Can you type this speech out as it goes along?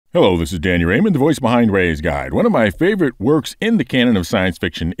Hello, this is Danny Raymond, the voice behind Ray's Guide. One of my favorite works in the canon of science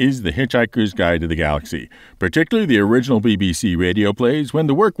fiction is The Hitchhiker's Guide to the Galaxy, particularly the original BBC radio plays when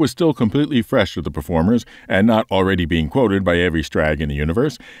the work was still completely fresh to the performers and not already being quoted by every strag in the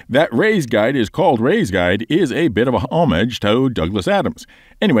universe. That Ray's Guide is called Ray's Guide is a bit of a homage to Douglas Adams.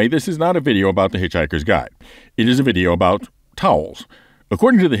 Anyway, this is not a video about The Hitchhiker's Guide. It is a video about towels.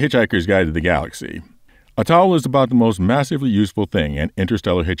 According to The Hitchhiker's Guide to the Galaxy, a towel is about the most massively useful thing an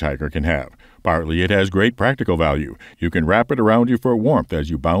interstellar hitchhiker can have. Partly, it has great practical value. You can wrap it around you for warmth as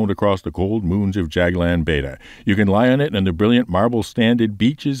you bound across the cold moons of Jagland Beta. You can lie on it in the brilliant marble-sanded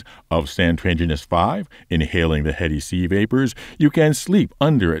beaches of Santranginus 5, inhaling the heady sea vapors. You can sleep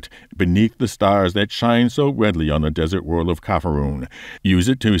under it, beneath the stars that shine so redly on the desert world of Kafaroon. Use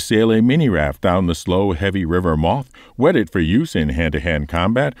it to sail a mini-raft down the slow, heavy river Moth. Wet it for use in hand-to-hand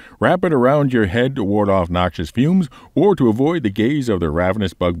combat. Wrap it around your head to ward off noxious fumes, or to avoid the gaze of the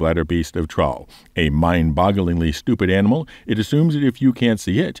ravenous bug-bladder beast of Troll. A mind-bogglingly stupid animal, it assumes that if you can't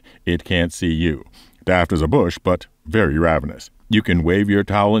see it, it can't see you. Daft as a bush, but very ravenous. You can wave your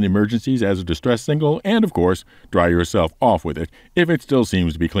towel in emergencies as a distress signal, and of course, dry yourself off with it if it still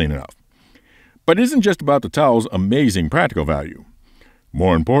seems to be clean enough. But it isn't just about the towel's amazing practical value.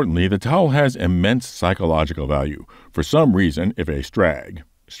 More importantly, the towel has immense psychological value. For some reason, if a strag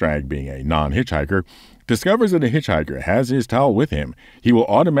being a non-hitchhiker, discovers that a hitchhiker has his towel with him, he will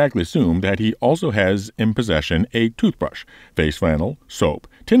automatically assume that he also has in possession a toothbrush, face flannel, soap,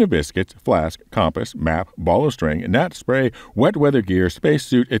 tin of biscuits, flask, compass, map, ball of string, gnat spray, wet weather gear,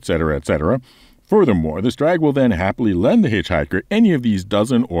 spacesuit, etc., etc. Furthermore, the strag will then happily lend the hitchhiker any of these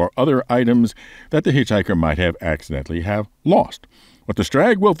dozen or other items that the hitchhiker might have accidentally have lost. What the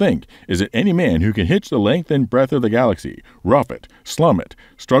strag will think is that any man who can hitch the length and breadth of the galaxy, rough it, slum it,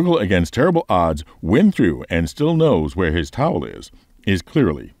 struggle against terrible odds, win through, and still knows where his towel is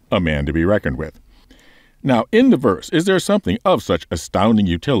clearly a man to be reckoned with. Now, in the verse, is there something of such astounding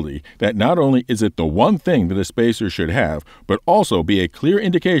utility that not only is it the one thing that a spacer should have, but also be a clear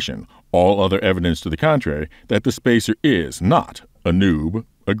indication, all other evidence to the contrary, that the spacer is not a noob,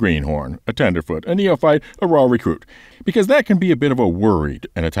 a greenhorn, a tenderfoot, a neophyte, a raw recruit? Because that can be a bit of a worry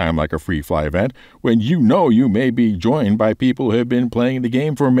at a time like a free fly event when you know you may be joined by people who have been playing the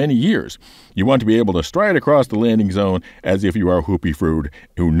game for many years. You want to be able to stride across the landing zone as if you are Whoopie Frood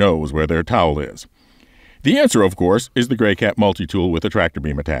who knows where their towel is. The answer, of course, is the Grey Cat multi-tool with a tractor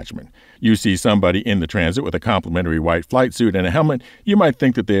beam attachment. You see somebody in the transit with a complimentary white flight suit and a helmet, you might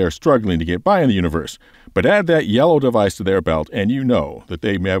think that they are struggling to get by in the universe. But add that yellow device to their belt and you know that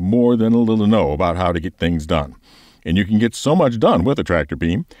they have more than a little to know about how to get things done. And you can get so much done with a tractor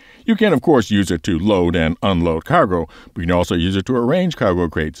beam. You can, of course, use it to load and unload cargo, but you can also use it to arrange cargo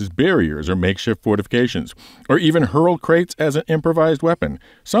crates as barriers or makeshift fortifications, or even hurl crates as an improvised weapon,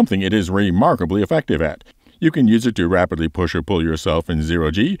 something it is remarkably effective at. You can use it to rapidly push or pull yourself in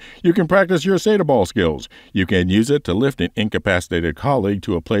zero-G. You can practice your Sata Ball skills. You can use it to lift an incapacitated colleague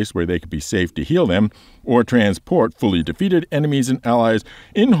to a place where they can be safe to heal them, or transport fully defeated enemies and allies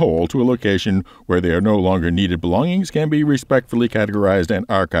in whole to a location where their no longer needed belongings can be respectfully categorized and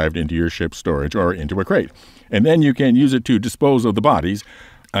archived into your ship's storage or into a crate. And then you can use it to dispose of the bodies.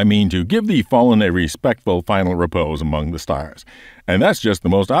 To give the fallen a respectful final repose among the stars. And that's just the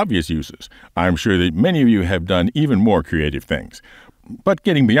most obvious uses. I'm sure that many of you have done even more creative things. But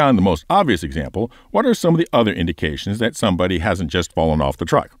getting beyond the most obvious example, what are some of the other indications that somebody hasn't just fallen off the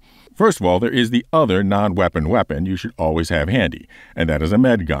truck? First of all, there is the other non-weapon weapon you should always have handy, and that is a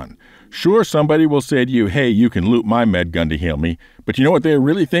med gun. Sure, somebody will say to you, hey, you can loot my med gun to heal me, but you know what they're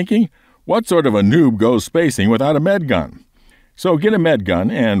really thinking? What sort of a noob goes spacing without a med gun? So get a med gun,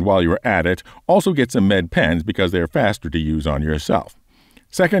 and while you're at it, also get some med pens because they're faster to use on yourself.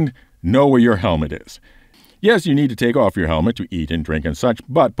 Second, know where your helmet is. Yes, you need to take off your helmet to eat and drink and such,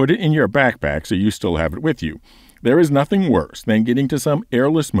 but put it in your backpack so you still have it with you. There is nothing worse than getting to some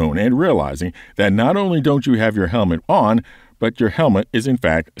airless moon and realizing that not only don't you have your helmet on, but your helmet is in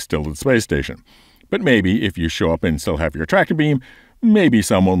fact still at the space station. But maybe if you show up and still have your tractor beam, maybe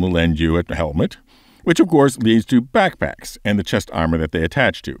someone will lend you a helmet. Which of course leads to backpacks and the chest armor that they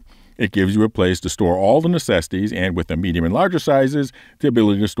attach to. It gives you a place to store all the necessities and with the medium and larger sizes, the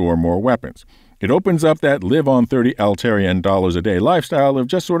ability to store more weapons. It opens up that live on 30 Altarian dollars a day lifestyle of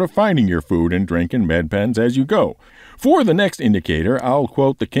just sort of finding your food and drink and med pens as you go. For the next indicator, I'll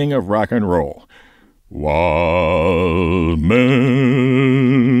quote the king of rock and roll. Wild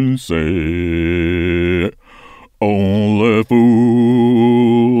men say only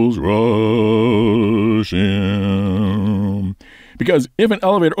fools rush in. Because if an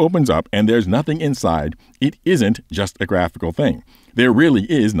elevator opens up and there's nothing inside, it isn't just a graphical thing. There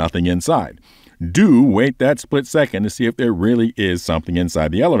really is nothing inside. Do wait that split second to see if there really is something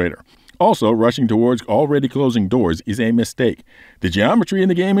inside the elevator. Also, rushing towards already closing doors is a mistake. The geometry in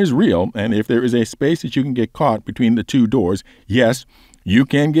the game is real, and if there is a space that you can get caught between the two doors, yes, you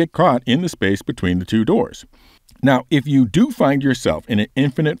can get caught in the space between the two doors. Now, if you do find yourself in an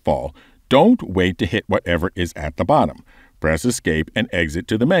infinite fall, don't wait to hit whatever is at the bottom. Press escape and exit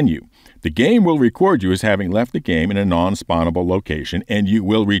to the menu. The game will record you as having left the game in a non-spawnable location, and you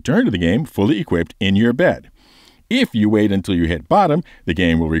will return to the game fully equipped in your bed. If you wait until you hit bottom, the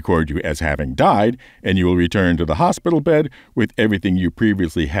game will record you as having died, and you will return to the hospital bed with everything you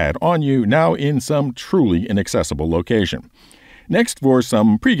previously had on you, now in some truly inaccessible location. Next, for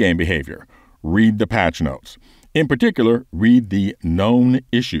some pregame behavior, read the patch notes. In particular, read the known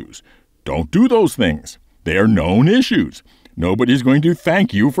issues. Don't do those things. They are known issues. Nobody's going to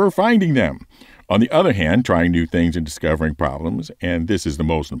thank you for finding them. On the other hand, trying new things and discovering problems, and this is the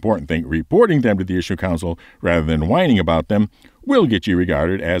most important thing, reporting them to the Issue Council rather than whining about them, will get you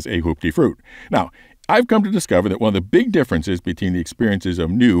regarded as a hoopty-fruit. Now, I've come to discover that one of the big differences between the experiences of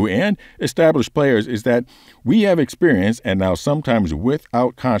new and established players is that we have experienced, and now sometimes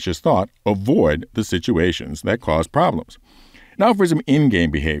without conscious thought, avoid the situations that cause problems. Now for some in-game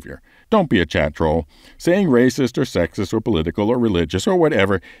behavior. Don't be a chat troll. Saying racist or sexist or political or religious or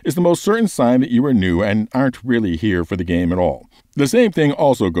whatever is the most certain sign that you are new and aren't really here for the game at all. The same thing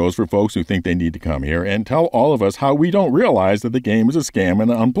also goes for folks who think they need to come here and tell all of us how we don't realize that the game is a scam and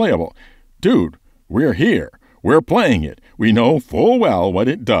unplayable. Dude, we're here. We're playing it. We know full well what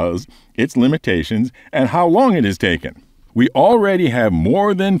it does, its limitations, and how long it has taken. We already have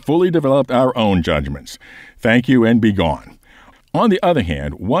more than fully developed our own judgments. Thank you and be gone. On the other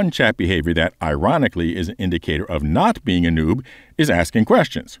hand, one chat behavior that ironically is an indicator of not being a noob is asking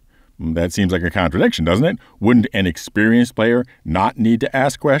questions. That seems like a contradiction, doesn't it? Wouldn't an experienced player not need to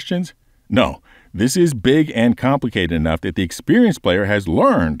ask questions? No, this is big and complicated enough that the experienced player has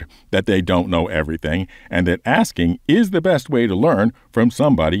learned that they don't know everything and that asking is the best way to learn from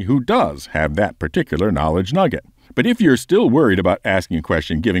somebody who does have that particular knowledge nugget. But if you're still worried about asking a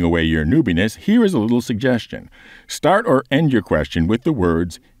question giving away your noobiness, here is a little suggestion. Start or end your question with the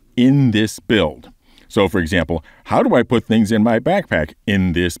words, "in this build." So, for example, how do I put things in my backpack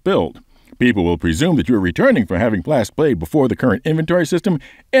in this build? People will presume that you're returning from having last played before the current inventory system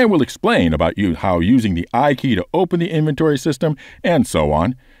and will explain about how using the I key to open the inventory system and so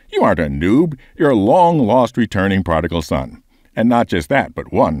on. You aren't a noob. You're a long-lost returning prodigal son. And not just that,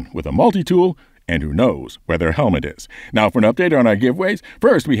 but one with a multi-tool and who knows where their helmet is. Now for an update on our giveaways,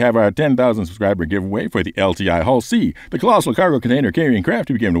 first we have our 10,000 subscriber giveaway for the LTI Hull C, the colossal cargo container carrying craft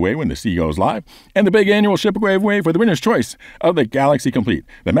to be given away when the sea goes live, and the big annual ship giveaway for the winner's choice of the Galaxy Complete,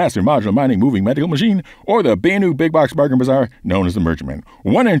 the Master Modular Mining Moving Medical Machine, or the Banu Big Box Bargain Bazaar known as the Merchantman.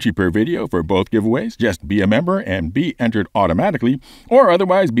 1 entry per video for both giveaways. Just be a member and be entered automatically, or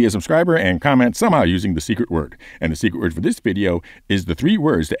otherwise be a subscriber and comment somehow using the secret word. And the secret word for this video is the 3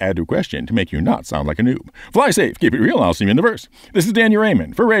 words to add to a question to make you not sound like a noob. Fly safe, keep it real, I'll see you in the verse. This is Daniel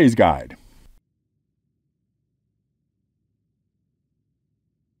Raymond for Ray's Guide.